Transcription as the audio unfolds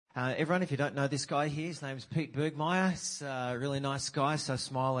Everyone, if you don't know this guy here, his name's Pete Bergmeyer. He's a really nice guy, so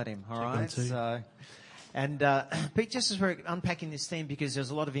smile at him, all right? Pete, just as we're unpacking this theme, because there's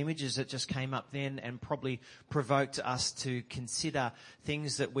a lot of images that just came up then and probably provoked us to consider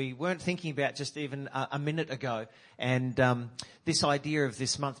things that we weren't thinking about just even a minute ago. And this idea of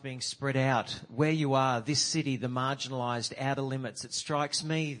this month being spread out, where you are, this city, the marginalised, outer limits, it strikes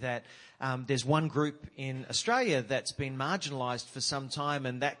me that there's one group in Australia that's been marginalised for some time,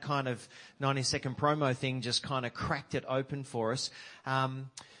 and that kind of 90-second promo thing just kind of cracked it open for us.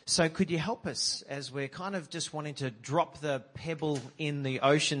 So could you help us as we're kind of just wanting to drop the pebble in the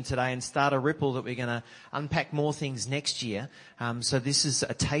ocean today and start a ripple that we're going to unpack more things next year? So this is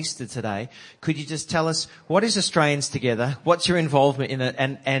a taster today. Could you just tell us, what is Australians Together? What's your involvement in it?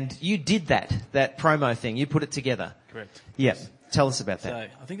 And you did that promo thing. You put it together. Correct. Yep. Tell us about that. So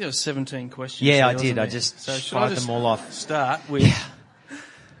I think there were 17 questions. Yeah, there, I did. there? I just fired them all off. Start with.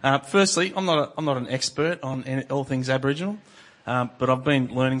 Firstly, I'm not an expert on all things Aboriginal, but I've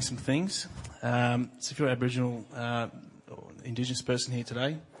been learning some things. So if you're Aboriginal or Indigenous person here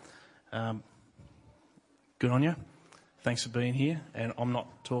today, good on you. Thanks for being here, and I'm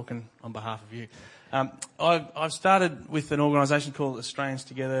not talking on behalf of you. I've started with an organisation called Australians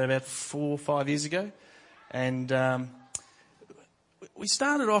Together about 4 or 5 years ago, and we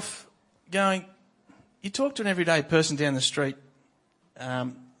started off going, you talk to an everyday person down the street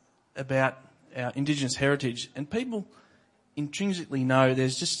about our Indigenous heritage, and people intrinsically know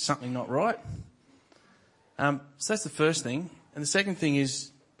there's just something not right. So that's the first thing. And the second thing is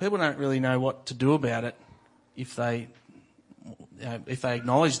people don't really know what to do about it if they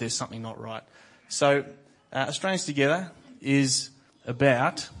acknowledge there's something not right. So Australians Together is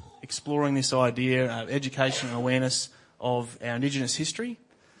about exploring this idea of education and awareness of our Indigenous history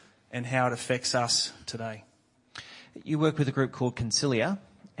and how it affects us today. You work with a group called Concilia,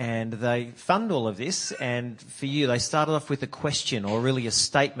 and they fund all of this, and for you they started off with a question, or really a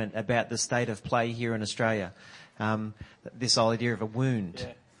statement about the state of play here in Australia. This idea of a wound.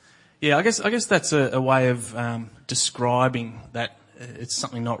 Yeah, I guess that's a way of describing that it's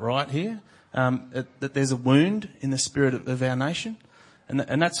something not right here, that there's a wound in the spirit of our nation,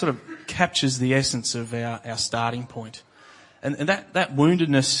 and that sort of captures the essence of our starting point. And that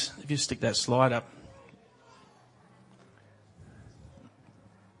woundedness, if you stick that slide up,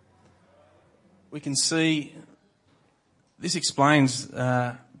 we can see this explains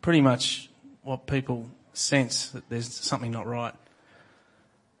pretty much what people sense, that there's something not right.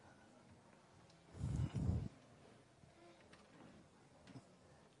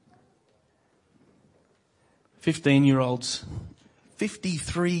 "15-year-olds,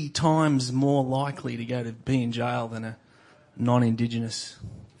 53 times more likely to go to be in jail than a non-Indigenous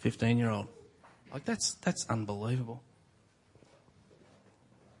 15-year-old. Like, that's unbelievable.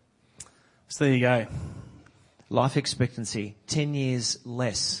 So there you go. Life expectancy, 10 years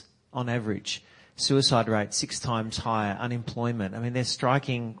less on average. Suicide rate, 6 times higher. Unemployment. I mean, they're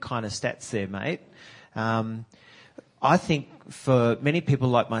striking kind of stats there, mate. I think for many people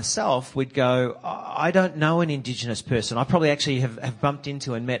like myself, we'd go, I don't know an Indigenous person. I probably actually have bumped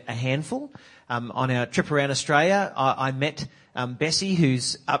into and met a handful. On our trip around Australia, I met Bessie,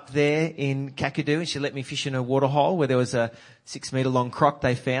 who's up there in Kakadu, and she let me fish in a waterhole where there was a 6-metre long croc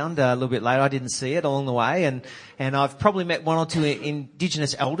they found a little bit later. I didn't see it along the way. And I've probably met 1 or 2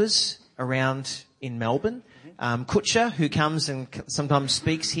 Indigenous elders around in Melbourne. Kutcha, who comes and sometimes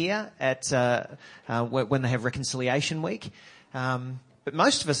speaks here at when they have Reconciliation Week. But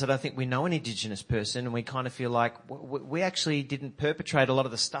most of us, I don't think we know an Indigenous person, and we kind of feel like we actually didn't perpetrate a lot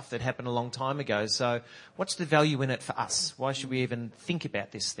of the stuff that happened a long time ago. So what's the value in it for us? Why should we even think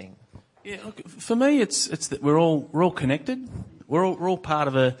about this thing? Yeah, look, for me, it's that we're all connected. We're all part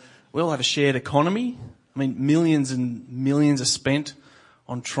of we all have a shared economy. I mean, millions and millions are spent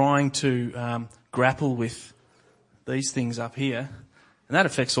on trying to grapple with these things up here, and that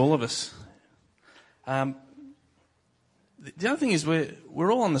affects all of us. The other thing is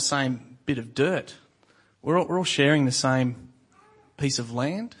we're all on the same bit of dirt. We're all sharing the same piece of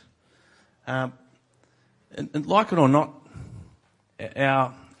land, and like it or not,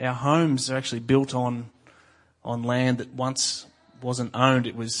 our homes are actually built on land that once wasn't owned.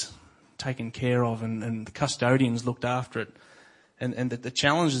 It was taken care of, and the custodians looked after it. And the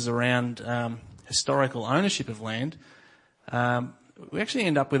challenges around historical ownership of land, we actually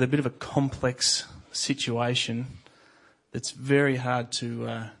end up with a bit of a complex situation that's very hard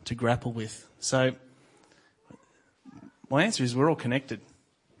to grapple with. So my answer is we're all connected.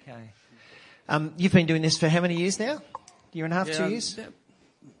 Okay. You've been doing this for how many years now? 1.5, 2 years?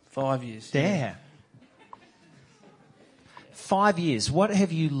 5 years. Yeah. 5 years, what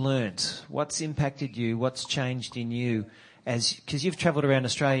have you learnt? What's impacted you? What's changed in you? Because you've travelled around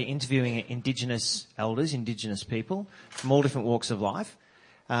Australia interviewing Indigenous elders, Indigenous people from all different walks of life.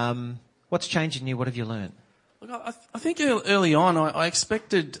 What's changed in you? What have you learnt? Look, I think early on I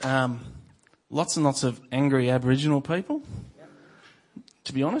expected lots and lots of angry Aboriginal people,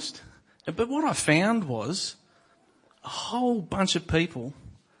 to be honest. But what I found was a whole bunch of people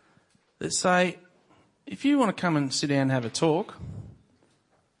that say, if you want to come and sit down and have a talk,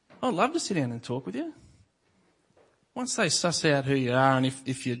 I'd love to sit down and talk with you. Once they suss out who you are, and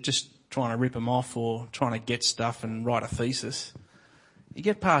if you're just trying to rip them off or trying to get stuff and write a thesis, you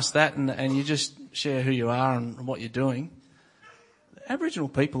get past that and you just share who you are and what you're doing. The Aboriginal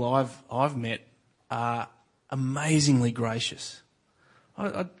people I've met are amazingly gracious.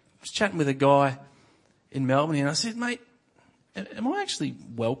 I was chatting with a guy in Melbourne and I said, mate, am I actually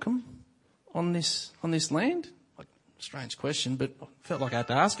welcome on this land? Like, strange question, but I felt like I had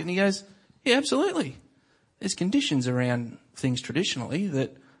to ask it. And he goes, yeah, absolutely. There's conditions around things traditionally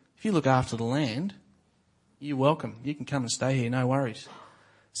that if you look after the land, you're welcome. You can come and stay here, no worries.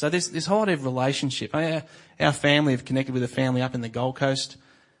 So this whole idea of relationship. Our family have connected with a family up in the Gold Coast,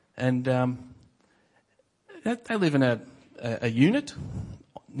 and they live in a unit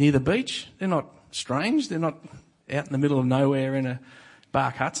near the beach. They're not strange. They're not out in the middle of nowhere in a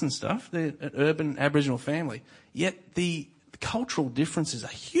bark huts and stuff. They're an urban Aboriginal family. Yet the cultural differences are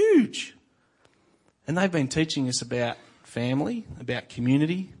huge. And they've been teaching us about family, about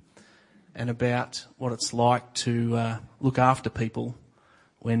community, and about what it's like to look after people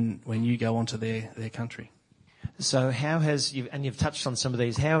when you go onto their country. So how has and you've touched on some of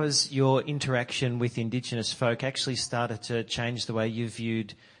these, how has your interaction with Indigenous folk actually started to change the way you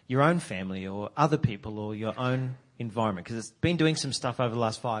viewed your own family or other people or your own environment? Because it's been doing some stuff over the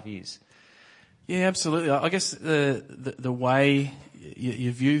last 5 years. Yeah, absolutely. I guess the way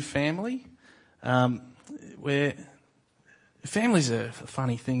you view family, where families are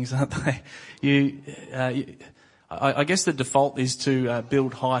funny things, aren't they? I guess the default is to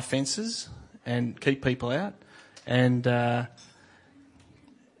build high fences and keep people out, and so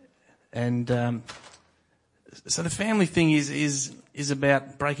the family thing is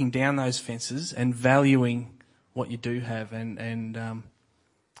about breaking down those fences and valuing what you do have,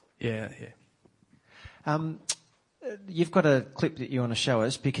 yeah. You've got a clip that you want to show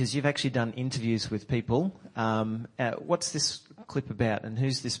us because you've actually done interviews with people. What's this clip about, and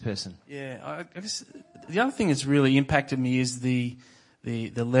who's this person? Yeah, I guess the other thing that's really impacted me is the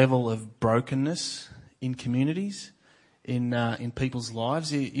level of brokenness in communities, in people's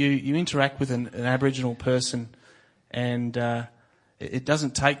lives. You interact with an Aboriginal person, and it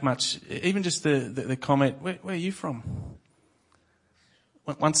doesn't take much. Even just the comment, "Where are you from?"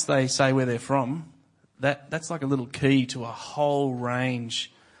 Once they say where they're from, that's like a little key to a whole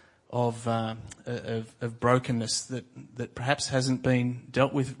range of brokenness that perhaps hasn't been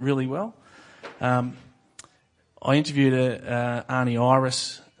dealt with really well. I interviewed Arnie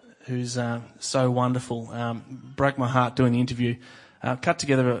Iris, who's so wonderful. Broke my heart doing the interview. Cut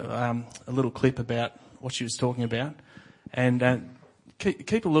together a little clip about what she was talking about, and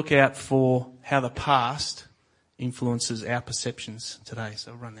keep a lookout for how the past influences our perceptions today.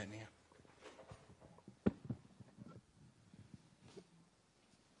 So I'll run that now.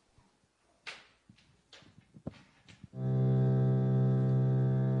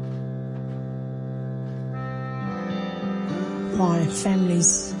 My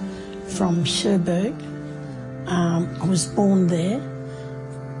family's from Cherbourg. I was born there.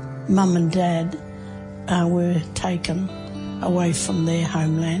 Mum and Dad were taken away from their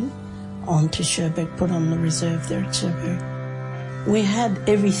homeland onto Cherbourg, put on the reserve there at Cherbourg. We had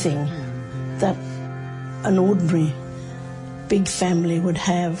everything that an ordinary big family would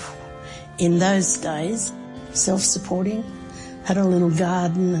have in those days. Self-supporting, had a little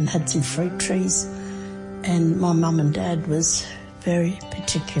garden and had some fruit trees. And my mum and dad was very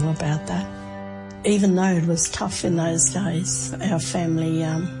particular about that. Even though it was tough in those days, our family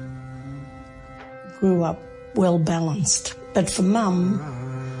grew up well balanced. But for Mum,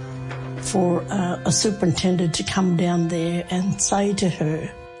 for a superintendent to come down there and say to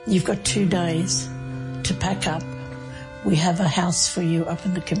her, "You've got 2 days to pack up. We have a house for you up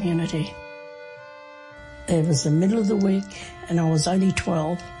in the community." It was the middle of the week and I was only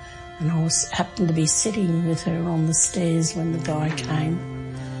 12. And I happened to be sitting with her on the stairs when the guy came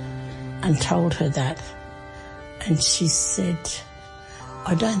and told her that. And she said,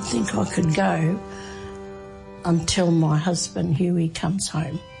 "I don't think I could go until my husband Huey comes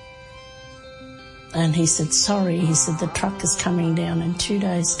home." And he said, "Sorry," he said, "the truck is coming down in 2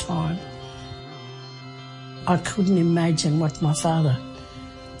 days' time." I couldn't imagine what my father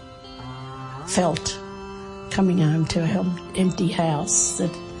felt coming home to an empty house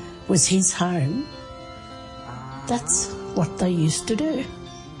that was his home. That's what they used to do.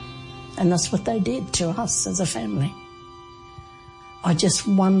 And that's what they did to us as a family. I just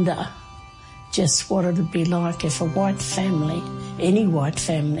wonder just what it would be like if a white family, any white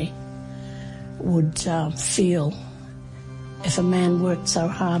family, would feel if a man worked so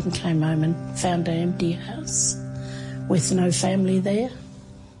hard and came home and found an empty house with no family there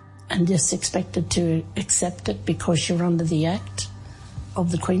and just expected to accept it because you're under the Act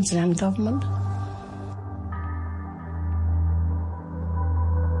of the Queensland government.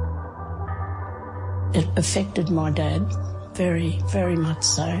 It affected my dad very, very much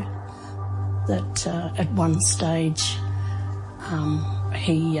so, that at one stage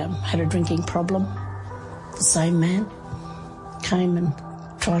he had a drinking problem. The same man came and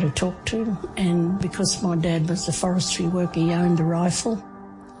tried to talk to him, and because my dad was a forestry worker, he owned a rifle,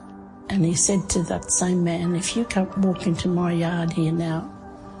 and he said to that same man, if you come walk into my yard here now,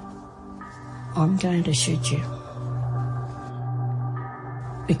 I'm going to shoot you.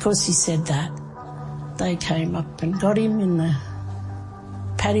 Because he said that, they came up and got him in the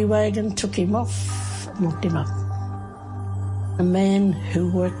paddy wagon, took him off, and locked him up. A man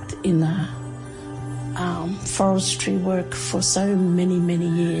who worked in the forestry work for so many, many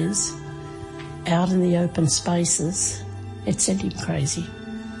years, out in the open spaces, it sent him crazy.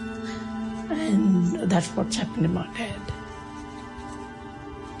 And that's what's happened to my dad.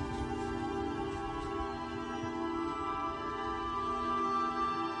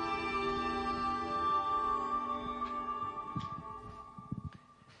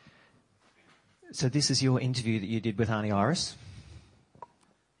 So this is your interview that you did with Arnie Iris?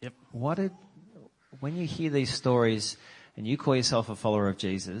 Yep. When you hear these stories and you call yourself a follower of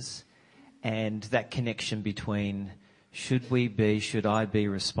Jesus, and that connection between should I be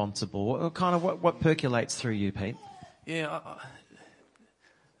responsible, what percolates through you, Pete? Yeah,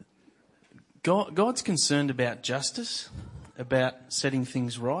 God's concerned about justice, about setting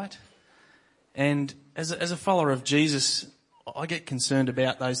things right, and as a follower of Jesus, I get concerned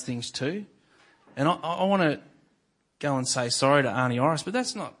about those things too. And I want to go and say sorry to Arnie Iris, but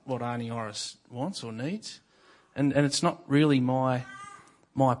that's not what Arnie Iris wants or needs. And it's not really my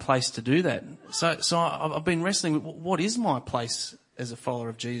place to do that. So I've been wrestling with what is my place as a follower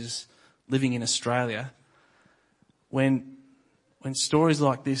of Jesus living in Australia when stories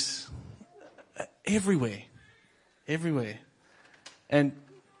like this are everywhere. And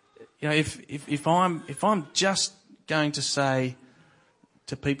you know, if I'm just going to say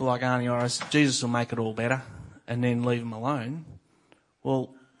to people like Arnie Iris, Jesus will make it all better, and then leave them alone,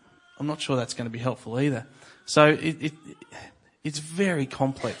 well, I'm not sure that's going to be helpful either. So it's very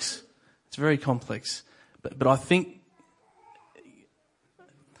complex. It's very complex. But I think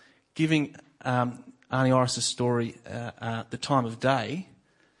giving Arnie Iris' story the time of day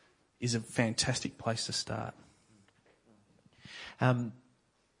is a fantastic place to start.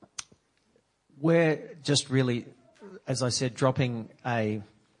 We're just really, as I said, dropping a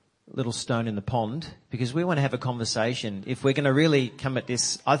little stone in the pond because we want to have a conversation. If we're going to really come at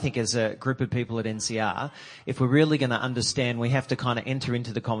this, I think as a group of people at NCR, if we're really going to understand, we have to kind of enter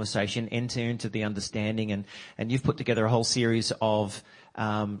into the conversation, enter into the understanding, and you've put together a whole series of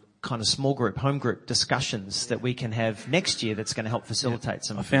kind of small group, home group discussions that we can have next year that's going to help facilitate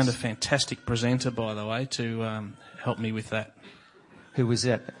some of this. I found a fantastic presenter, by the way, to help me with that. Who was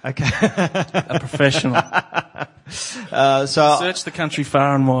that? Okay. A professional. Search the country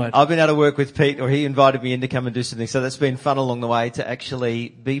far and wide. I've been able to work with Pete, or he invited me in to come and do something. So that's been fun along the way to actually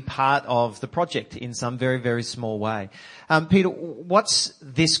be part of the project in some very, very small way. Peter, what's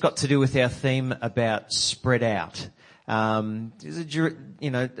this got to do with our theme about spread out?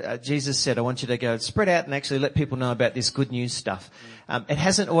 Jesus said, I want you to go spread out and actually let people know about this good news stuff. It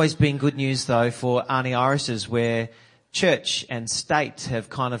hasn't always been good news though for Arnie Iris's, where church and state have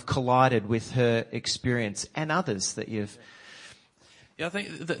kind of collided with her experience and others that you've... Yeah, I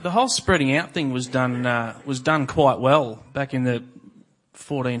think the whole spreading out thing was done quite well back in the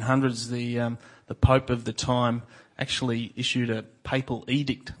 1400s. The Pope of the time actually issued a papal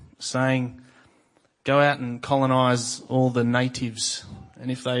edict saying, go out and colonise all the natives,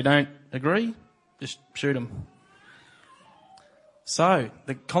 and if they don't agree, just shoot them. So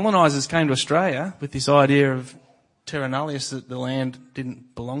the colonisers came to Australia with this idea of terra nullius, that the land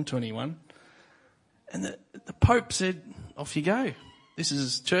didn't belong to anyone. And the Pope said, off you go. This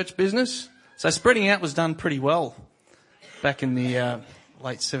is church business. So spreading out was done pretty well back in the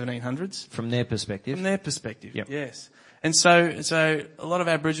late 1700s. From their perspective? From their perspective, yep. Yes. And so a lot of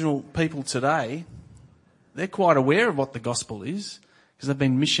Aboriginal people today they're quite aware of what the gospel is because they've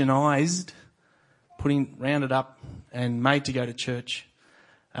been missionised, rounded up and made to go to church.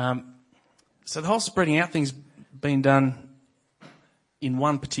 So the whole spreading out thing's been done in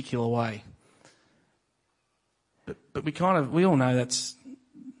one particular way. But we all know that's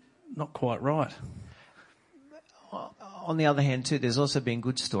not quite right. On the other hand too, there's also been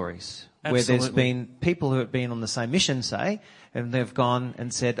good stories. Absolutely. Where there's been people who have been on the same mission, say, and they've gone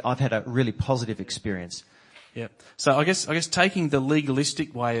and said, I've had a really positive experience. Yeah. So I guess taking the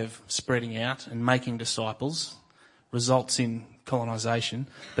legalistic way of spreading out and making disciples results in colonisation,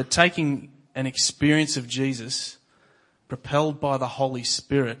 but taking an experience of Jesus propelled by the Holy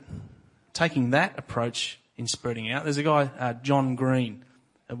Spirit, taking that approach in spreading out. There's a guy, John Green,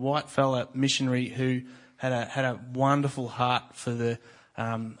 a white fella missionary who had a wonderful heart for the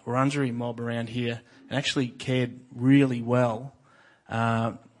Wurundjeri mob around here and actually cared really well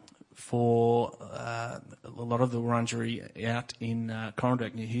for a lot of the Wurundjeri out in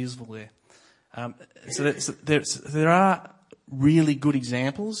Coranderrk near Hughesville there. So there are really good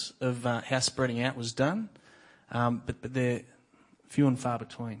examples of how spreading out was done, but they're few and far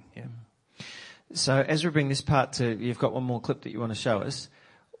between. Yeah. So as we bring this part to, you've got one more clip that you want to show us.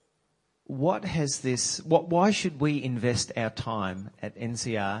 Why should we invest our time at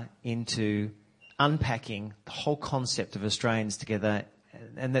NCR into unpacking the whole concept of Australians together,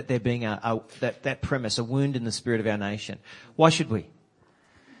 and that there being that premise, a wound in the spirit of our nation? Why should we?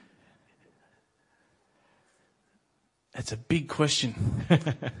 That's a big question.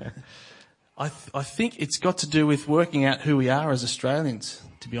 I think it's got to do with working out who we are as Australians,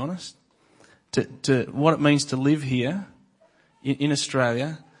 to be honest. To what it means to live here in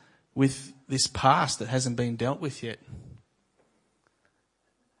Australia with this past that hasn't been dealt with yet.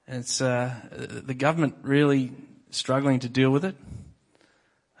 And it's the government really struggling to deal with it.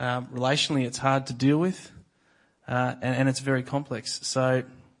 Relationally, it's hard to deal with, and it's very complex. So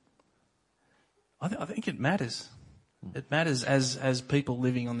I think it matters. It matters as people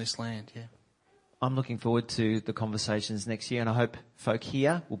living on this land, yeah. I'm looking forward to the conversations next year, and I hope folk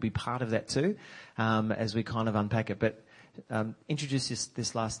here will be part of that too, as we kind of unpack it. But introduce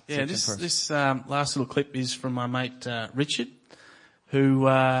this last section for us. This last little clip is from my mate Richard, who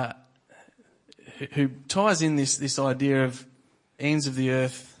ties in this idea of ends of the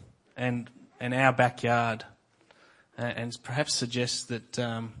earth and our backyard, and perhaps suggests that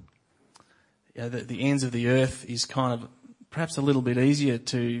the ends of the earth is kind of perhaps a little bit easier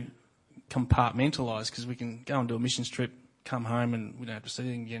to compartmentalise because we can go and do a missions trip, come home, and we don't have to see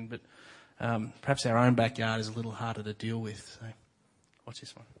it again. But perhaps our own backyard is a little harder to deal with. So watch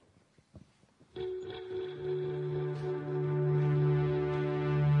this one.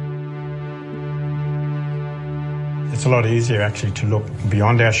 It's a lot easier actually to look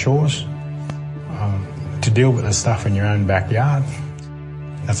beyond our shores, to deal with the stuff in your own backyard.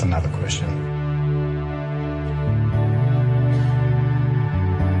 That's another question.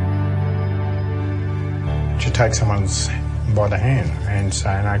 To take someone's by the hand and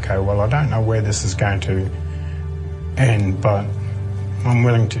saying, okay, well, I don't know where this is going to end, but I'm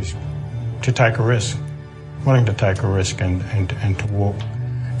willing to take a risk, and to walk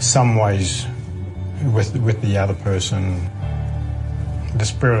some ways with the other person. The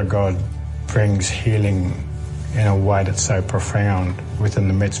Spirit of God brings healing in a way that's so profound within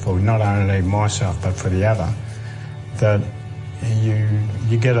the midst for not only myself but for the other, that you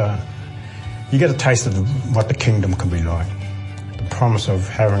get a taste of what the kingdom can be like. The promise of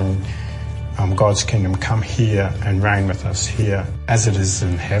having God's kingdom come here and reign with us here as it is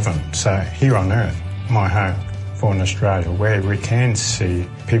in heaven. So here on earth, my home for in Australia, where we can see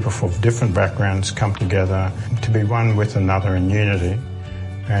people from different backgrounds come together to be one with another in unity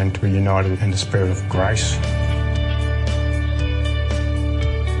and to be united in the spirit of grace.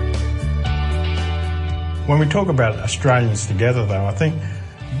 When we talk about Australians together, though, I think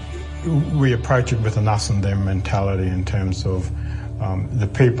we approach it with an us and them mentality in terms of the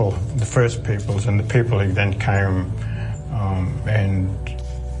people, the first peoples, and the people who then came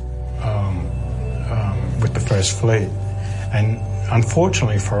with the first fleet. And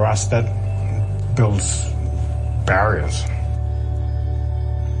unfortunately for us, that builds barriers.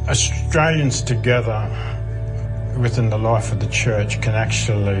 Australians together within the life of the church can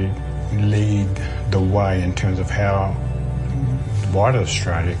actually lead the way in terms of how wider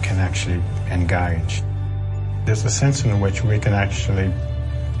Australia can actually engage. There's a sense in which we can actually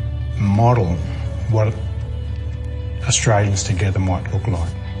model what Australians together might look like.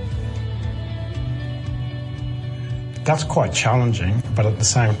 That's quite challenging, but at the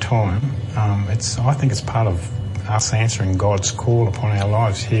same time, I think it's part of us answering God's call upon our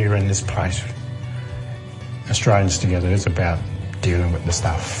lives here in this place. Australians Together is about dealing with the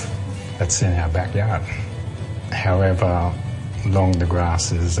stuff that's in our backyard. However long the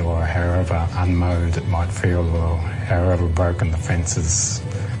grass is, or however unmowed it might feel, or however broken the fence is,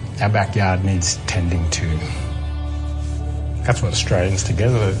 our backyard needs tending to. That's what Australians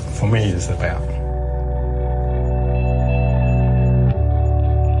Together, for me, is about.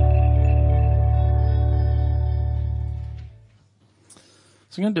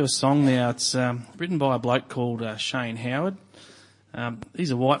 So I'm going to do a song now. It's written by a bloke called Shane Howard. He's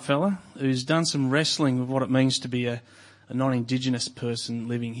a white fella who's done some wrestling with what it means to be a non-Indigenous person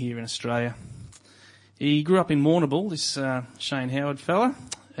living here in Australia. He grew up in Warrnambool, this Shane Howard fella,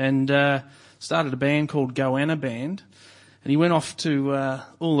 and started a band called Goanna Band. And he went off to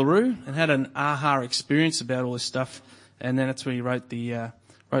Uluru and had an aha experience about all this stuff, and then that's where he wrote the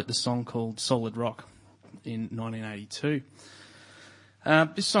song called Solid Rock in 1982.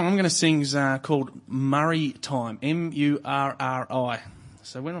 This song I'm going to sing is called Murri Time, M-U-R-R-I.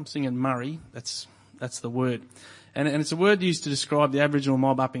 So when I'm singing Murri, that's the word. And it's a word used to describe the Aboriginal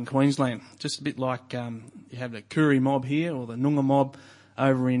mob up in Queensland, just a bit like you have the Koori mob here or the Noongar mob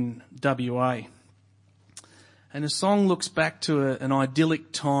over in WA. And the song looks back to an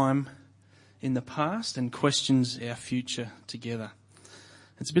idyllic time in the past and questions our future together.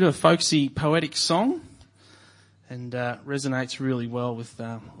 It's a bit of a folksy, poetic song, and resonates really well with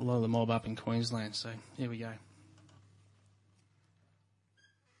a lot of the mob up in Queensland. So here we go.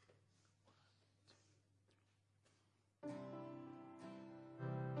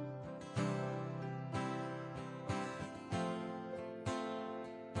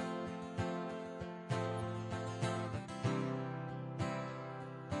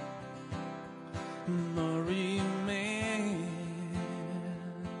 Murri man,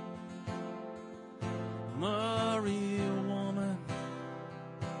 Murri woman,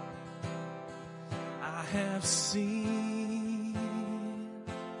 I have seen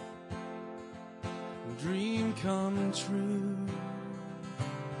a dream come true.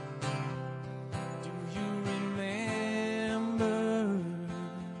 Do you remember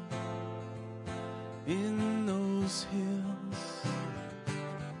in those hills?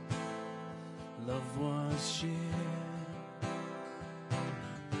 Love was shared,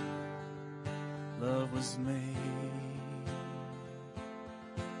 love was made,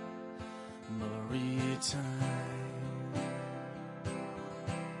 Murri time.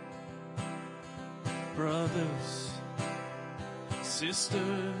 Brothers,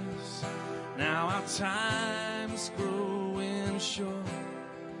 sisters, now our time's growing short.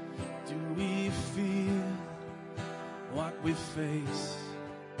 Do we feel what we face?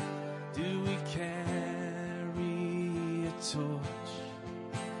 Do we carry a torch?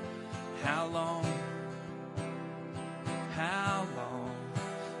 How long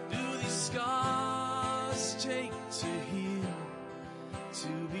do these scars take to heal?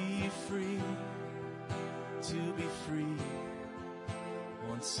 To be free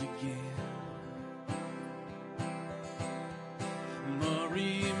once again.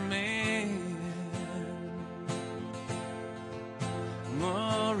 Murri man,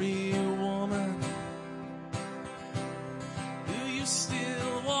 Murri woman, do you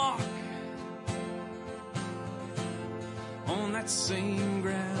still walk on that same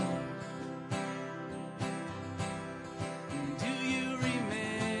ground? Do you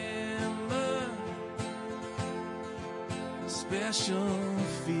remember special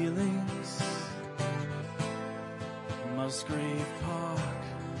feelings? Musgrave Park,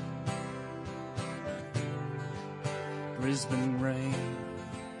 Brisbane rain,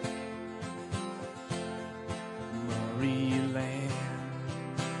 Murri land.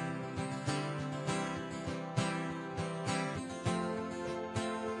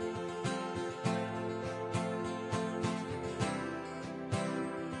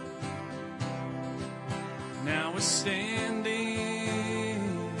 Now we're standing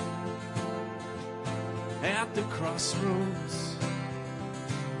at the crossroads,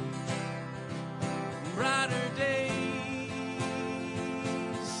 brighter days.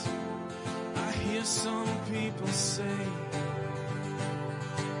 I hear some people say,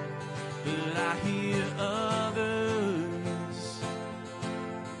 but I hear others,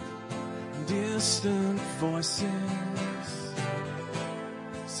 distant voices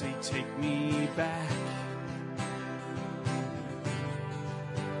say, take me back,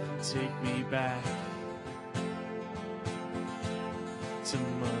 take me back to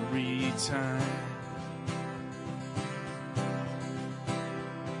Murri time.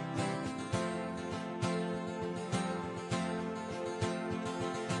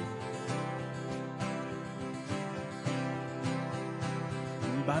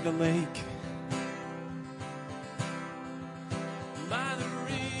 By the lake,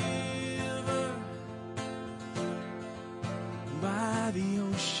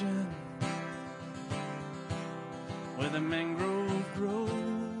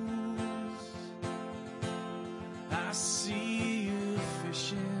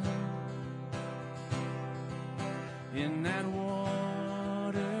 in that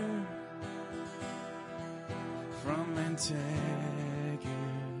water from Montague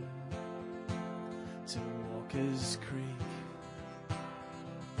to Walker's Creek.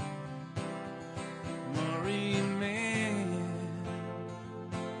 Murray man,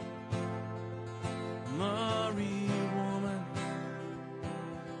 Murray woman,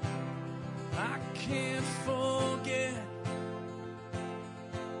 I can't forget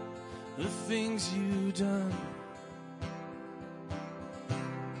the things you done,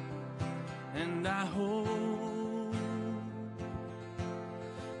 and I hope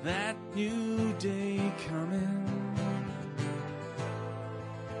that new day coming,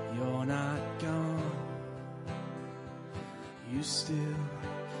 you're not gone, you still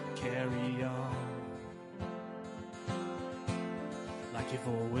carry on like you've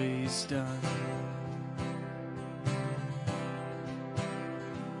always done.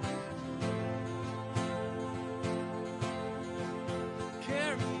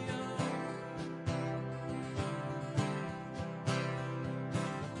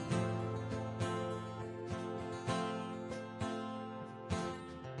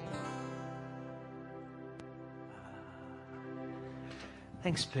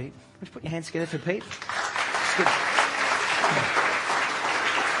 Thanks, Pete. Would you put your hands together for Pete? It's good.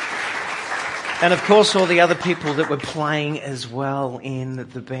 And of course, all the other people that were playing as well in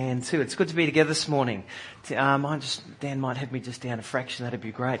the band too. It's good to be together this morning. Dan might have me just down a fraction. That'd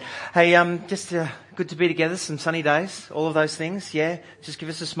be great. Hey, good to be together. Some sunny days, all of those things. Yeah, just give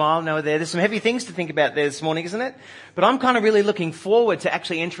us a smile. No, there's some heavy things to think about there this morning, isn't it? But I'm kind of really looking forward to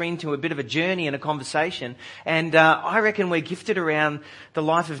actually entering into a bit of a journey and a conversation. And I reckon we're gifted around the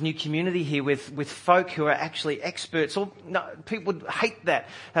life of New Community here with folk who are actually experts. Or no, people would hate that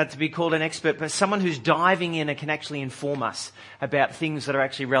to be called an expert, but someone who's diving in and can actually inform us about things that are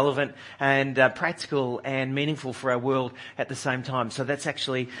actually relevant and practical and meaningful for our world at the same time. So that's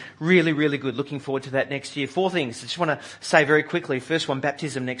actually really, really good. Looking forward to that next year. 4 things I just want to say very quickly. First one,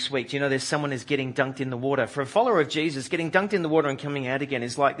 baptism next week. Do you know there's someone who's getting dunked in the water? For a follower of Jesus, getting dunked in the water and coming out again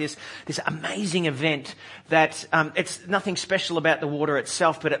is like this amazing event that it's nothing special about the water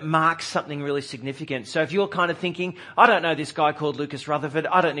itself, but it marks something really significant. So if you're kind of thinking, I don't know this guy called Lucas Rutherford,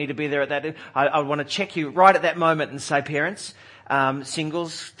 I don't need to be there at that, I want to check you right at that moment and say, parents,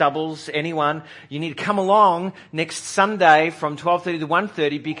 singles, doubles, anyone, you need to come along next Sunday from 12:30 to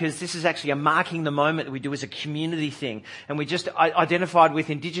 1:30 because this is actually a marking the moment that we do as a community thing. And we just identified with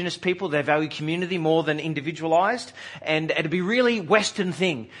Indigenous people, they value community more than individualised. And it'd be really Western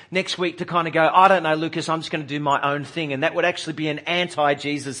thing next week to kind of go, I don't know, Lucas, I'm just going to do my own thing. And that would actually be an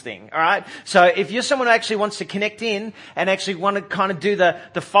anti-Jesus thing, all right? So if you're someone who actually wants to connect in and actually want to kind of do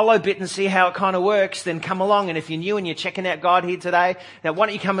the follow bit and see how it kind of works, then come along. And if you're new and you're checking out God here today, now why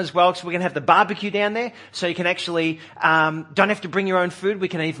don't you come as well, because we're going to have the barbecue down there, so you can actually don't have to bring your own food. We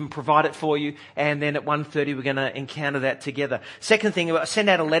can even provide it for you, and then at 1:30 we're going to encounter that together. Second thing, I sent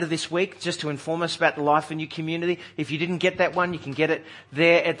out a letter this week just to inform us about the Life of New Community. If you didn't get that one, you can get it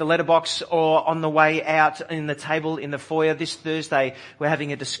there at the letterbox or on the way out in the table in the foyer. This Thursday we're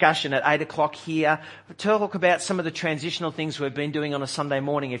having a discussion at 8 o'clock here to talk about some of the transitional things we've been doing on a Sunday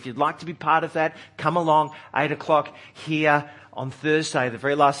morning. If you'd like to be part of that, come along, 8 o'clock here on Thursday. The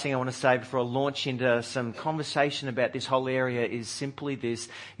very last thing I want to say before I launch into some conversation about this whole area is simply this,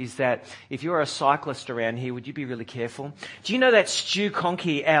 is that if you're a cyclist around here, would you be really careful? Do you know that Stu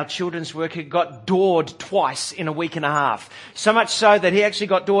Conkey, our children's worker, got doored twice in a week and a half? So much so that he actually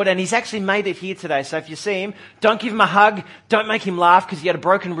got doored, and he's actually made it here today. So if you see him, don't give him a hug, don't make him laugh because he had a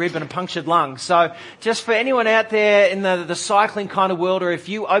broken rib and a punctured lung. So just for anyone out there in the cycling kind of world, or if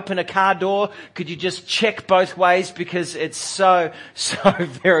you open a car door, could you just check both ways, because it's so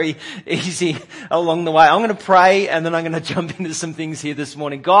very easy along the way. I'm going to pray and then I'm going to jump into some things here this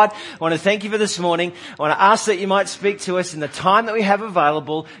morning. God, I want to thank you for this morning. I want to ask that you might speak to us in the time that we have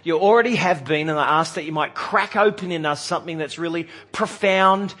available. You already have been, and I ask that you might crack open in us something that's really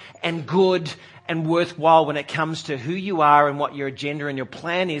profound and good and worthwhile when it comes to who you are and what your agenda and your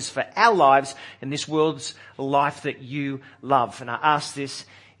plan is for our lives and this world's life that you love. And I ask this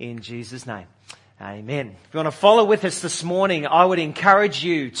in Jesus' name. Amen. If you want to follow with us this morning, I would encourage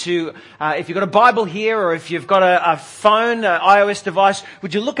you to, if you've got a Bible here or if you've got a phone, an iOS device,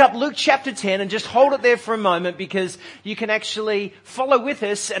 would you look up Luke chapter 10 and just hold it there for a moment, because you can actually follow with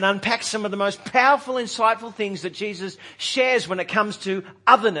us and unpack some of the most powerful, insightful things that Jesus shares when it comes to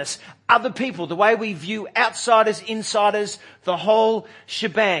otherness, other people, the way we view outsiders, insiders, the whole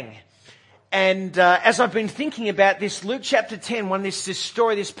shebang. And as I've been thinking about this, Luke chapter 10, this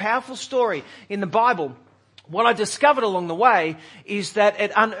story, this powerful story in the Bible, what I discovered along the way is that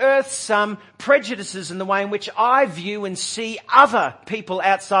it unearths some prejudices in the way in which I view and see other people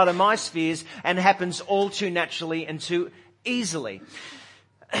outside of my spheres, and happens all too naturally and too easily.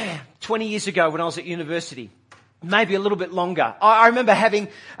 20 years ago when I was at university, maybe a little bit longer, I remember having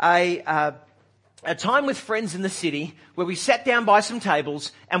a time with friends in the city where we sat down by some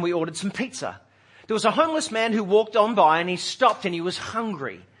tables and we ordered some pizza. There was a homeless man who walked on by and he stopped and he was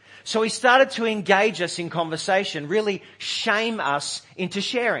hungry. So he started to engage us in conversation, really shame us into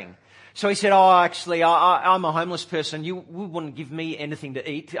sharing. So he said, actually, I'm a homeless person. You wouldn't give me anything to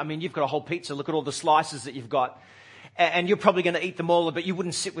eat. I mean, you've got a whole pizza. Look at all the slices that you've got. And you're probably going to eat them all, but you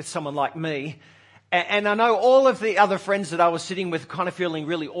wouldn't sit with someone like me. And I know all of the other friends that I was sitting with kind of feeling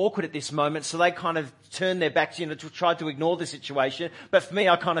really awkward at this moment, so they kind of turned their backs, tried to ignore the situation. But for me,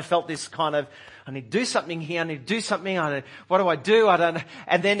 I kind of felt this kind of, I need to do something here, I need to do something, what do I do? I don't know.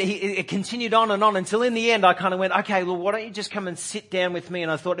 And then it continued on and on until in the end I kind of went, okay, well, why don't you just come and sit down with me? And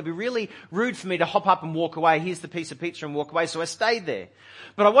I thought it'd be really rude for me to hop up and walk away. Here's the piece of pizza and walk away. So I stayed there.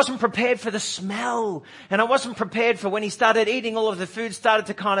 But I wasn't prepared for the smell. And I wasn't prepared for when he started eating, all of the food started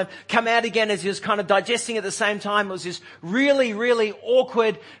to kind of come out again as he was kind of digesting at the same time. It was this really, really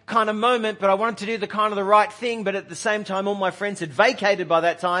awkward kind of moment, but I wanted to do the kind of the right thing. But at the same time, all my friends had vacated by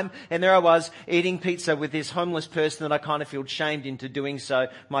that time. And there I was eating pizza with this homeless person that I kind of felt shamed into doing so.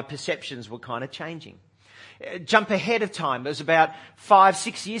 My perceptions were kind of changing. Jump ahead of time. It was about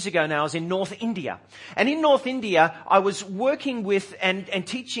 5-6 years ago now. I was in North India. And in North India, I was working with and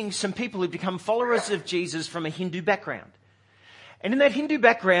teaching some people who'd become followers of Jesus from a Hindu background. And in that Hindu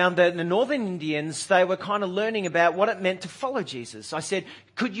background, the Northern Indians, they were kind of learning about what it meant to follow Jesus. I said,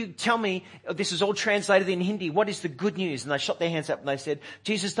 could you tell me, this is all translated in Hindi, what is the good news? And they shot their hands up and they said,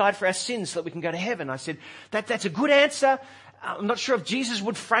 Jesus died for our sins so that we can go to heaven. I said, that's a good answer. I'm not sure if Jesus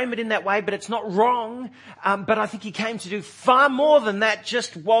would frame it in that way, but it's not wrong. But I think he came to do far more than that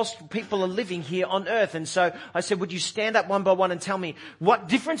just whilst people are living here on earth. And so I said, would you stand up one by one and tell me what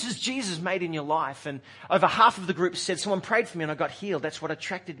difference has Jesus made in your life? And over half of the group said, someone prayed for me and I got healed. That's what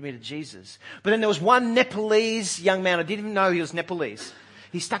attracted me to Jesus. But then there was one Nepalese young man. I didn't even know he was Nepalese.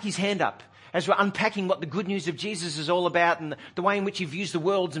 He stuck his hand up as we're unpacking what the good news of Jesus is all about and the way in which he views the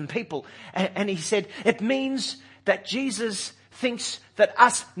world and people. And he said, it means that Jesus thinks that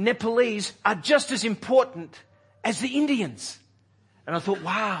us Nepalese are just as important as the Indians. And I thought,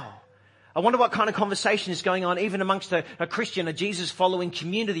 wow, I wonder what kind of conversation is going on even amongst a Christian, a Jesus-following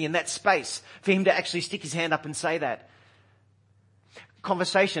community in that space for him to actually stick his hand up and say that.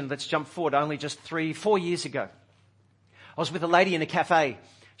 Conversation, let's jump forward, only just 3-4 years ago. I was with a lady in a cafe.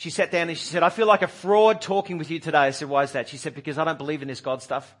 She sat down and she said, I feel like a fraud talking with you today. I said, why is that? She said, because I don't believe in this God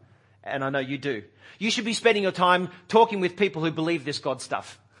stuff. And I know you do. You should be spending your time talking with people who believe this God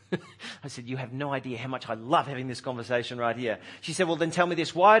stuff. I said, you have no idea how much I love having this conversation right here. She said, well, then tell me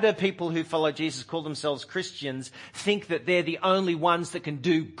this. Why do people who follow Jesus, call themselves Christians, think that they're the only ones that can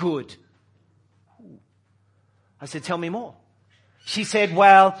do good? I said, tell me more. She said,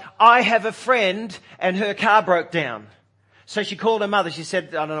 well, I have a friend and her car broke down. So she called her mother. She said,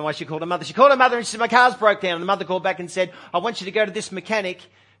 I don't know why she called her mother. She called her mother and she said, my car's broke down. And the mother called back and said, I want you to go to this mechanic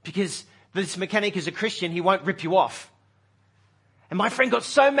because this mechanic is a Christian. He won't rip you off. And my friend got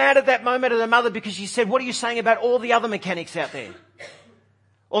so mad at that moment at her mother because she said, what are you saying about all the other mechanics out there?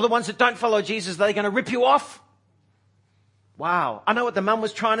 All the ones that don't follow Jesus, are they going to rip you off? Wow. I know what the mum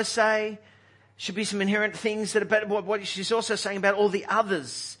was trying to say. Should be some inherent things that about what she's also saying about all the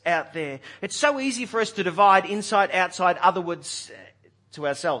others out there. It's so easy for us to divide inside, outside, otherwards to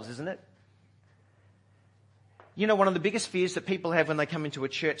ourselves, isn't it? You know, one of the biggest fears that people have when they come into a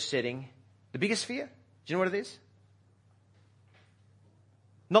church setting, the biggest fear, do you know what it is?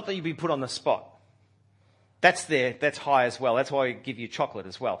 Not that you'd be put on the spot. That's high as well. That's why we give you chocolate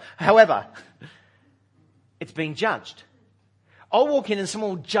as well. However, it's being judged. I'll walk in and someone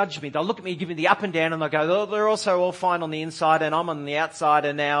will judge me. They'll look at me, give me the up and down, and they'll go, oh, they're also all fine on the inside and I'm on the outside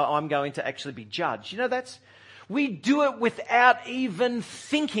and now I'm going to actually be judged. You know, we do it without even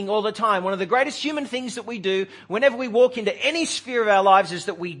thinking all the time. One of the greatest human things that we do whenever we walk into any sphere of our lives is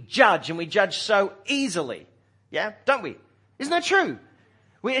that we judge, and we judge so easily. Yeah, don't we? Isn't that true?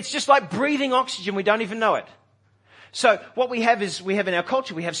 It's just like breathing oxygen. We don't even know it. So what we have in our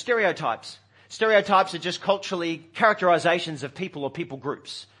culture, we have stereotypes. Stereotypes are just culturally characterizations of people or people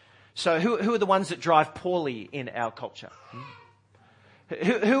groups. So who are the ones that drive poorly in our culture?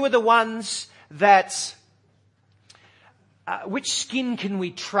 Who are the ones that... which skin can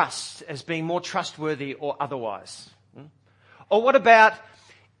we trust as being more trustworthy or otherwise? Or what about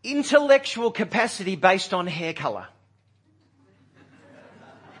intellectual capacity based on hair colour?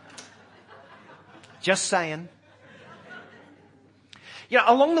 Just saying. You know,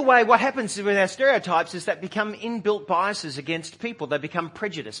 along the way, what happens with our stereotypes is that become inbuilt biases against people. They become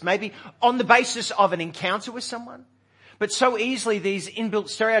prejudiced, maybe on the basis of an encounter with someone. But so easily these inbuilt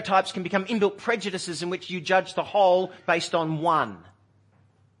stereotypes can become inbuilt prejudices in which you judge the whole based on one.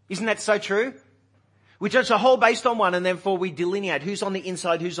 Isn't that so true? We judge the whole based on one, and therefore we delineate who's on the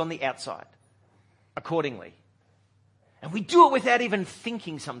inside, who's on the outside, accordingly. And we do it without even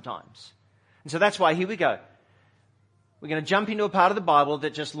thinking sometimes. And so that's why here we go. We're going to jump into a part of the Bible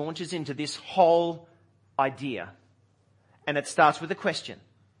that just launches into this whole idea. And it starts with a question.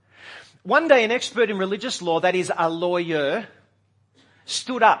 One day an expert in religious law, that is a lawyer,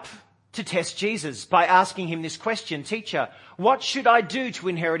 stood up to test Jesus by asking him this question, "Teacher, what should I do to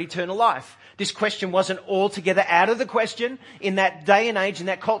inherit eternal life?" This question wasn't altogether out of the question in that day and age, in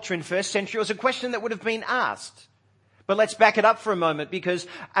that culture in first century. It was a question that would have been asked. But let's back it up for a moment, because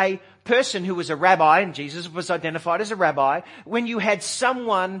a person who was a rabbi, and Jesus was identified as a rabbi, when you had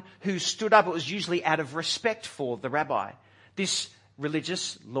someone who stood up, it was usually out of respect for the rabbi. This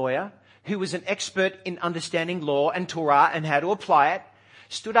religious lawyer, who was an expert in understanding law and Torah and how to apply it,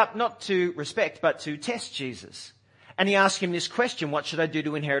 stood up not to respect but to test Jesus. And he asked him this question, "What should I do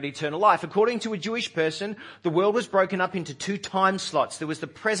to inherit eternal life?" According to a Jewish person, the world was broken up into two time slots. There was the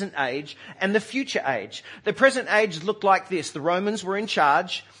present age and the future age. The present age looked like this. The Romans were in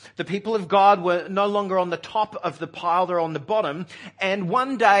charge. The people of God were no longer on the top of the pile, they're on the bottom. And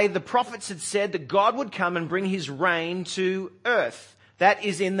one day the prophets had said that God would come and bring his reign to earth. That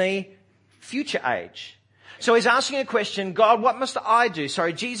is in the future age. So he's asking a question, God, what must I do?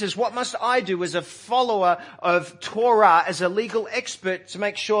 Jesus, what must I do as a follower of Torah, as a legal expert, to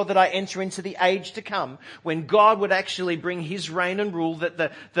make sure that I enter into the age to come, when God would actually bring his reign and rule, that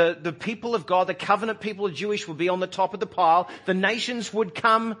the people of God, the covenant people of Jewish, would be on the top of the pile. The nations would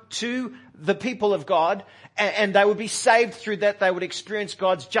come to the people of God, and they would be saved through that. They would experience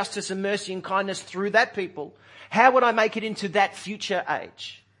God's justice and mercy and kindness through that people. How would I make it into that future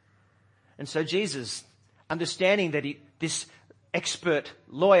age? And so Jesus, understanding that this expert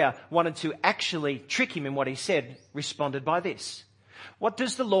lawyer wanted to actually trick him in what he said, responded by this. "What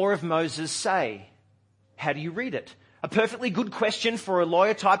does the law of Moses say? How do you read it?" A perfectly good question for a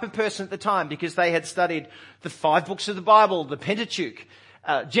lawyer type of person at the time, because they had studied the 5 books of the Bible, the Pentateuch,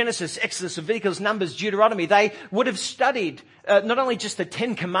 Genesis, Exodus, Leviticus, Numbers, Deuteronomy. They would have studied not only just the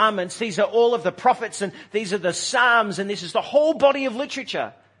 10 Commandments, these are all of the prophets, and these are the Psalms, and this is the whole body of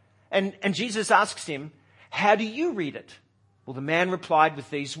literature. And Jesus asks him, "How do you read it?" Well, the man replied with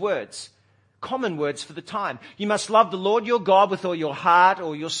these words, common words for the time. "You must love the Lord your God with all your heart,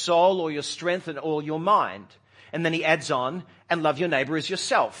 or your soul, or your strength, and all your mind." And then he adds on, "and love your neighbor as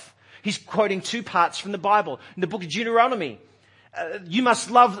yourself." He's quoting 2 parts from the Bible. In the book of Deuteronomy, you must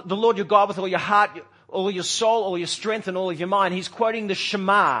love the Lord your God with all your heart, all your soul, all your strength, and all of your mind. He's quoting the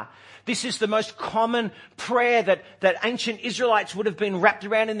Shema. This is the most common prayer that ancient Israelites would have been wrapped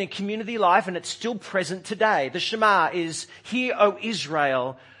around in their community life, and it's still present today. The Shema is, "Hear, O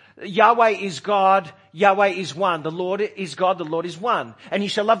Israel, Yahweh is God, Yahweh is one. The Lord is God, the Lord is one. And you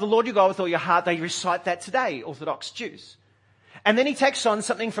shall love the Lord your God with all your heart." They recite that today, Orthodox Jews. And then he takes on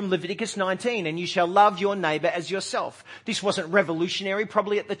something from Leviticus 19, "and you shall love your neighbor as yourself." This wasn't revolutionary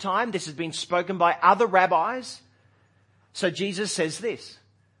probably at the time. This has been spoken by other rabbis. So Jesus says this,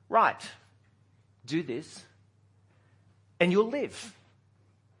 "Right, do this, and you'll live.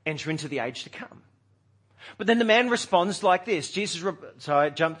 Enter into the age to come." But then the man responds like this. So I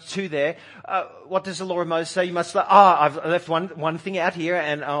jumped 2 there. What does the law of Moses say? You must love. I've left one thing out here,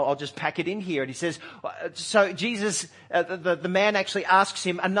 and I'll just pack it in here. And he says, so Jesus, the man actually asks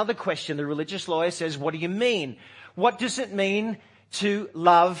him another question. The religious lawyer says, "What do you mean? What does it mean to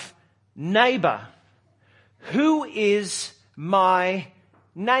love neighbor? Who is my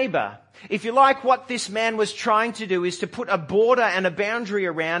neighbor?" If you like, what this man was trying to do is to put a border and a boundary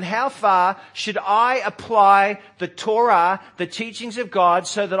around how far should I apply the Torah, the teachings of God,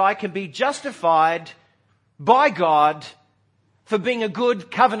 so that I can be justified by God for being a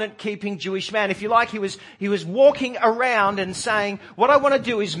good covenant-keeping Jewish man. If you like, he was walking around and saying, what I want to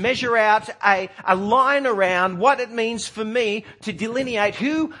do is measure out a line around what it means for me to delineate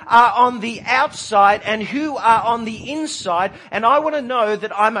who are on the outside and who are on the inside. And I want to know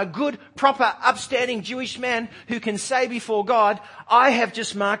that I'm a good, proper, upstanding Jewish man who can say before God, I have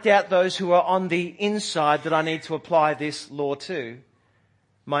just marked out those who are on the inside that I need to apply this law to,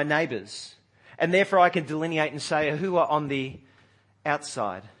 my neighbours. And therefore I can delineate and say who are on the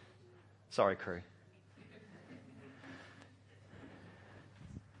outside. Sorry, crew.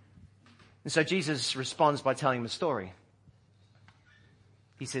 And so Jesus responds by telling him a story.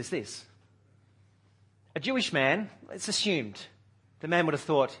 He says this, A Jewish man, it's assumed. The man would have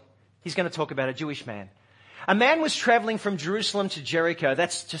thought, he's going to talk about a Jewish man. A man was traveling from Jerusalem to Jericho.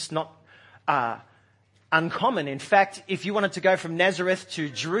 That's just not uncommon. In fact, if you wanted to go from Nazareth to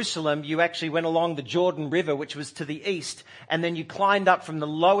Jerusalem, you actually went along the Jordan River, which was to the east, and then you climbed up from the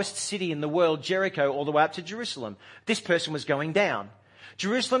lowest city in the world, Jericho, all the way up to Jerusalem. This person was going down.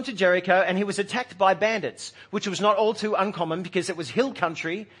 Jerusalem to Jericho, and he was attacked by bandits, which was not all too uncommon because it was hill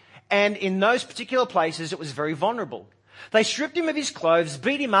country, and in those particular places it was very vulnerable. They stripped him of his clothes,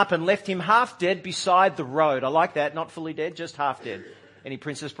 beat him up, and left him half dead beside the road. I like that, not fully dead, just half dead. Any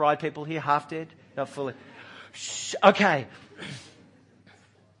Princess Bride people here, half dead? Not fully. Okay.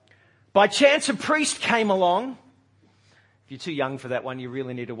 By chance, a priest came along. If you're too young for that one, you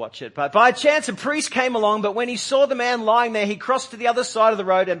really need to watch it. But by chance, a priest came along, but when he saw the man lying there, he crossed to the other side of the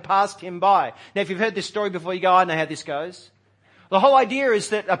road and passed him by. Now, if you've heard this story before, you go, I know how this goes. The whole idea is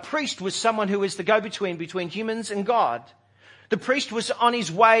that a priest was someone who was the go-between between humans and God. The priest was on his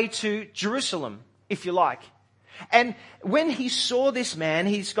way to Jerusalem, if you like. And when he saw this man,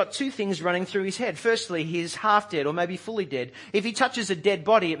 he's got two things running through his head. Firstly, he's half dead or maybe fully dead. If he touches a dead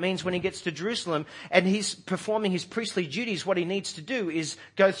body, it means when he gets to Jerusalem and he's performing his priestly duties, what he needs to do is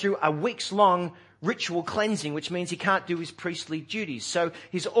go through a weeks-long ritual cleansing, which means he can't do his priestly duties. So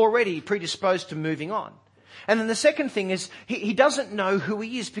he's already predisposed to moving on. And then the second thing is he doesn't know who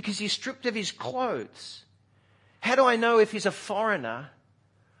he is because he's stripped of his clothes. How do I know if he's a foreigner?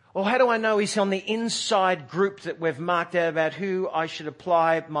 Or how do I know he's on the inside group that we've marked out about who I should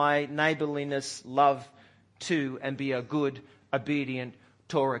apply my neighbourliness love to and be a good, obedient,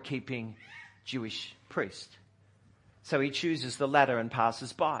 Torah-keeping Jewish priest? So he chooses the latter and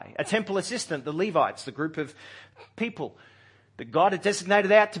passes by. A temple assistant, the Levites, the group of people that God had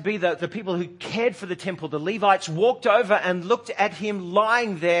designated out to be the people who cared for the temple. The Levites walked over and looked at him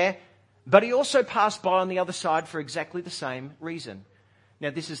lying there, but he also passed by on the other side for exactly the same reason. Now,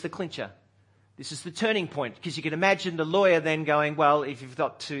 this is the clincher. This is the turning point, because you can imagine the lawyer then going, well, if you've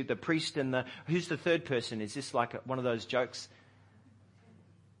got to the priest and who's the third person? Is this like one of those jokes?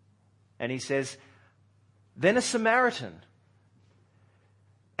 And he says, then a Samaritan.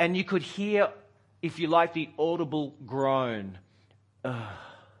 And you could hear, if you like, the audible groan.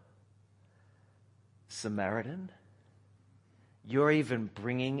 Samaritan? You're even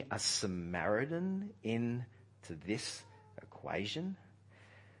bringing a Samaritan into this equation?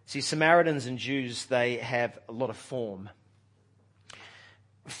 See, Samaritans and Jews, they have a lot of form.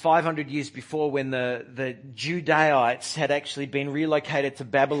 500 years before, when the Judaites had actually been relocated to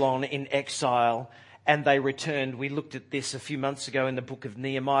Babylon in exile and they returned, we looked at this a few months ago in the book of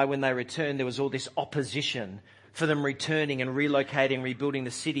Nehemiah. When they returned, there was all this opposition for them returning and relocating, rebuilding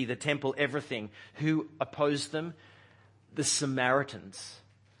the city, the temple, everything. Who opposed them? The Samaritans.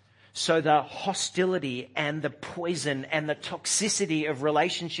 So the hostility and the poison and the toxicity of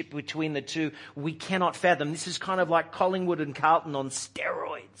relationship between the two, we cannot fathom. This is kind of like Collingwood and Carlton on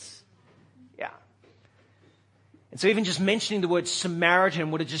steroids. Yeah. And so even just mentioning the word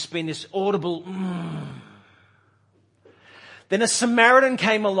Samaritan would have just been this audible, Then a Samaritan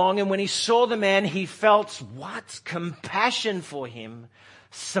came along, and when he saw the man, he felt, what? Compassion for him.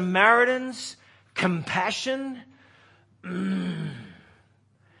 Samaritans, compassion?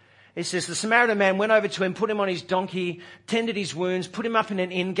 It says, the Samaritan man went over to him, put him on his donkey, tended his wounds, put him up in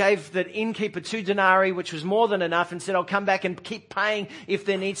an inn, gave the innkeeper 2 denarii, which was more than enough, and said, I'll come back and keep paying if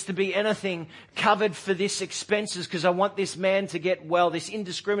there needs to be anything covered for this expenses, because I want this man to get well, this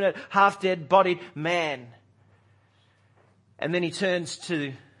indiscriminate, half-dead, bodied man. And then he turns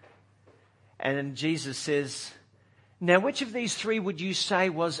to, and Jesus says, now which of these 3 would you say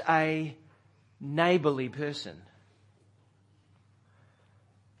was a neighbourly person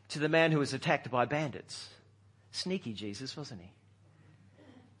to the man who was attacked by bandits? Sneaky Jesus, wasn't he?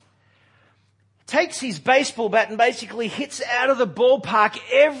 Takes his baseball bat and basically hits out of the ballpark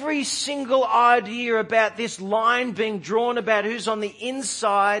every single idea about this line being drawn about who's on the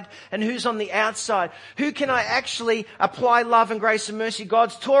inside and who's on the outside. Who can I actually apply love and grace and mercy,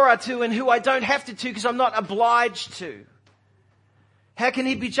 God's Torah to, and who I don't have to because I'm not obliged to. How can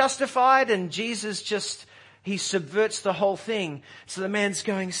he be justified? And Jesus just, he subverts the whole thing. So the man's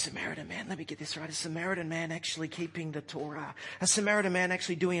going, Samaritan man, let me get this right. A Samaritan man actually keeping the Torah. A Samaritan man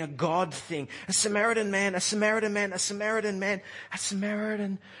actually doing a God thing. A Samaritan man, a Samaritan man, a Samaritan man, a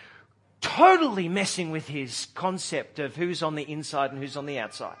Samaritan totally messing with his concept of who's on the inside and who's on the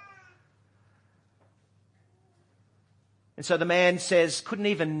outside. And so the man says, couldn't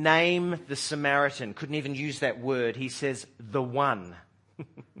even name the Samaritan, couldn't even use that word. He says, the one.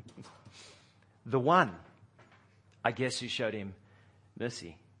 The one. I guess who showed him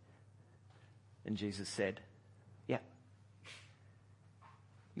mercy. And Jesus said, yeah.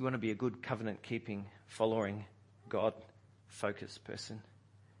 You want to be a good covenant-keeping, following, God-focused person?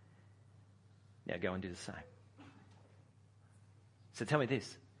 Now go and do the same. So tell me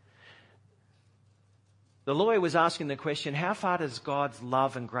this. The lawyer was asking the question, how far does God's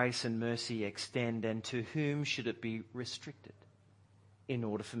love and grace and mercy extend, and to whom should it be restricted in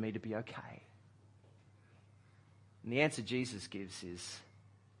order for me to be okay? And the answer Jesus gives is,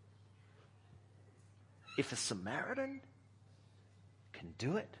 if a Samaritan can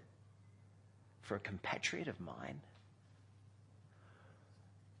do it for a compatriot of mine,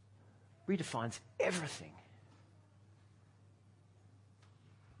 redefines everything.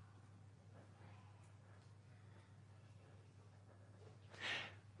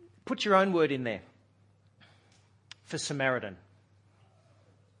 Put your own word in there for Samaritan.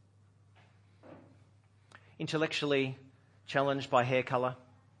 Intellectually challenged by hair colour,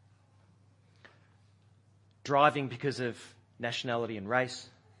 driving because of nationality and race,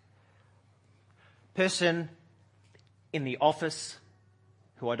 person in the office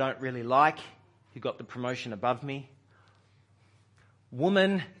who I don't really like, who got the promotion above me,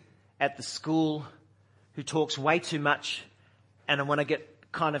 woman at the school who talks way too much, and when I get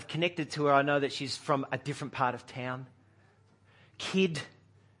kind of connected to her, I know that she's from a different part of town, kid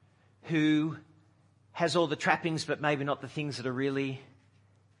who has all the trappings but maybe not the things that are really,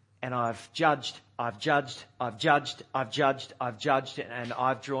 and I've judged, and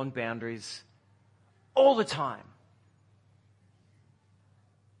I've drawn boundaries all the time.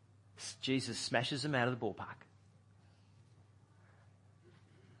 Jesus smashes them out of the ballpark.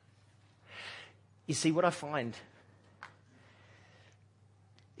 You see, what I find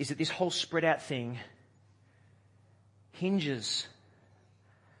is that this whole spread out thing hinges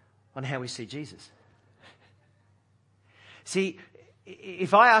on how we see Jesus. See,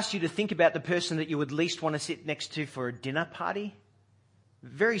 if I asked you to think about the person that you would least want to sit next to for a dinner party,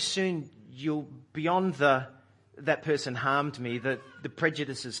 very soon you'll, beyond that person harmed me, the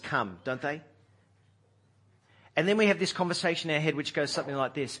prejudices come, don't they? And then we have this conversation in our head which goes something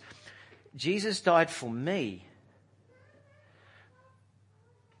like this. Jesus died for me.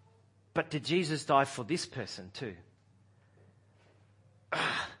 But did Jesus die for this person too?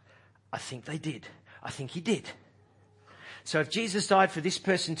 I think they did. I think he did. So if Jesus died for this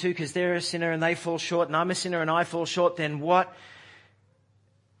person too because they're a sinner and they fall short and I'm a sinner and I fall short, then what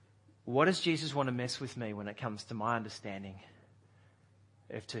does Jesus want to mess with me when it comes to my understanding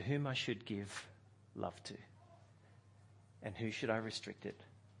of to whom I should give love to and who should I restrict it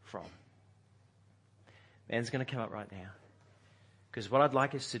from? Man's going to come up right now. Because what I'd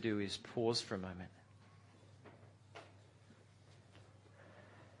like us to do is pause for a moment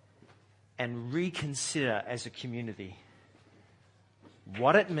and reconsider as a community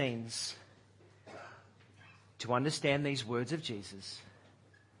what it means to understand these words of Jesus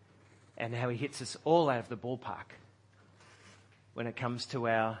and how he hits us all out of the ballpark when it comes to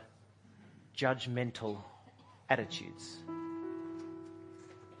our judgmental attitudes.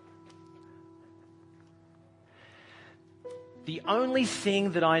 The only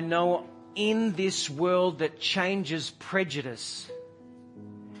thing that I know in this world that changes prejudice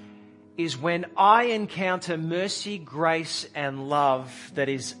is when I encounter mercy, grace, and love that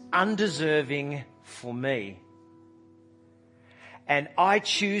is undeserving for me. And I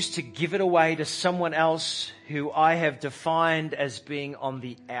choose to give it away to someone else who I have defined as being on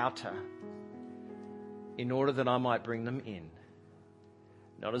the outer in order that I might bring them in.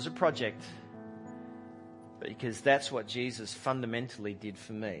 Not as a project, but because that's what Jesus fundamentally did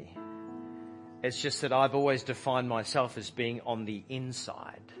for me. It's just that I've always defined myself as being on the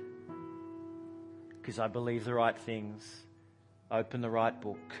inside because I believe the right things, open the right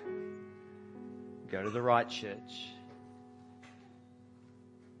book, go to the right church.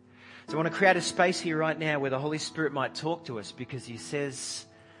 So I want to create a space here right now where the Holy Spirit might talk to us because he says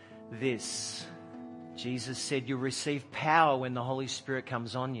this. Jesus said, you'll receive power when the Holy Spirit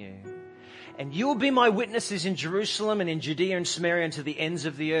comes on you. And you will be my witnesses in Jerusalem and in Judea and Samaria and to the ends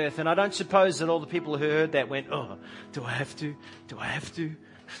of the earth. And I don't suppose that all the people who heard that went, oh, do I have to? Do I have to?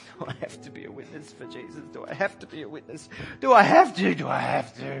 Do I have to be a witness for Jesus? Do I have to be a witness? Do I have to? Do I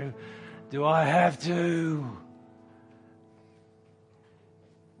have to? Do I have to?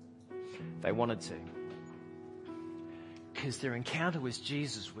 They wanted to. Because their encounter with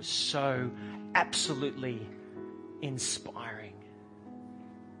Jesus was so absolutely inspiring.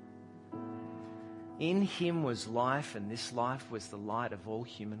 In him was life, and this life was the light of all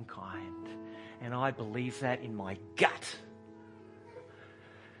humankind. And I believe that in my gut.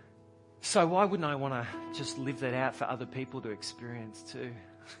 So why wouldn't I want to just live that out for other people to experience too?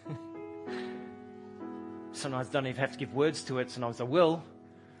 Sometimes I don't even have to give words to it. Sometimes I will.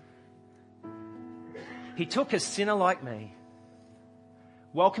 He took a sinner like me,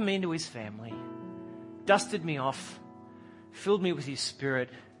 welcomed me into his family, dusted me off, filled me with his Spirit.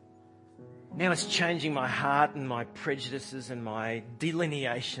 Now it's changing my heart and my prejudices and my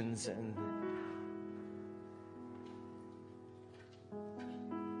delineations. And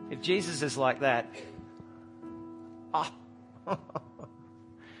if Jesus is like that,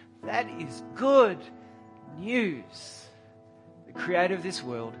 that is good news. The creator of this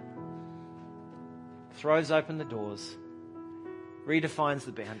world throws open the doors, redefines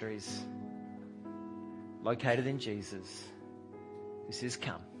the boundaries, located in Jesus, who says,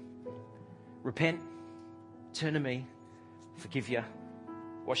 come, repent, turn to me, forgive you,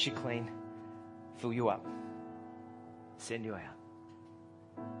 wash you clean, fill you up, send you out.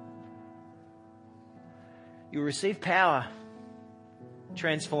 You'll receive power,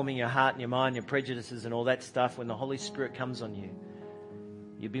 transforming your heart and your mind, your prejudices and all that stuff when the Holy Spirit comes on you.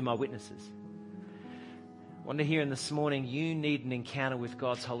 You'll be my witnesses. I want to hear this morning, you need an encounter with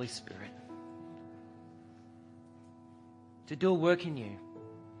God's Holy Spirit to do a work in you.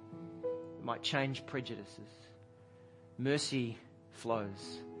 It might change prejudices. Mercy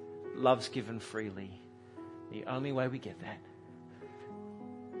flows. Love's given freely. The only way we get that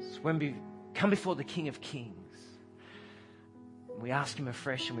is when we come before the King of Kings. We ask him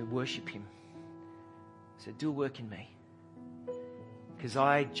afresh and we worship him. So do a work in me. Because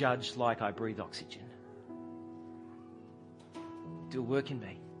I judge like I breathe oxygen. Do a work in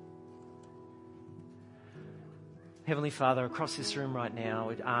me. Heavenly Father, across this room right now, I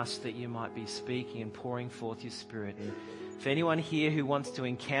would ask that you might be speaking and pouring forth your Spirit. And for anyone here who wants to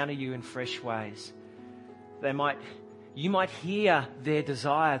encounter you in fresh ways, you might hear their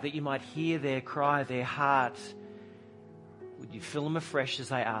desire, that you might hear their cry, their heart. Would you fill them afresh as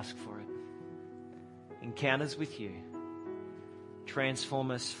they ask for it? Encounters with you.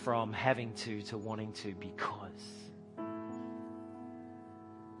 Transform us from having to wanting to because.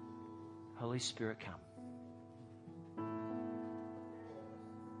 Holy Spirit, come.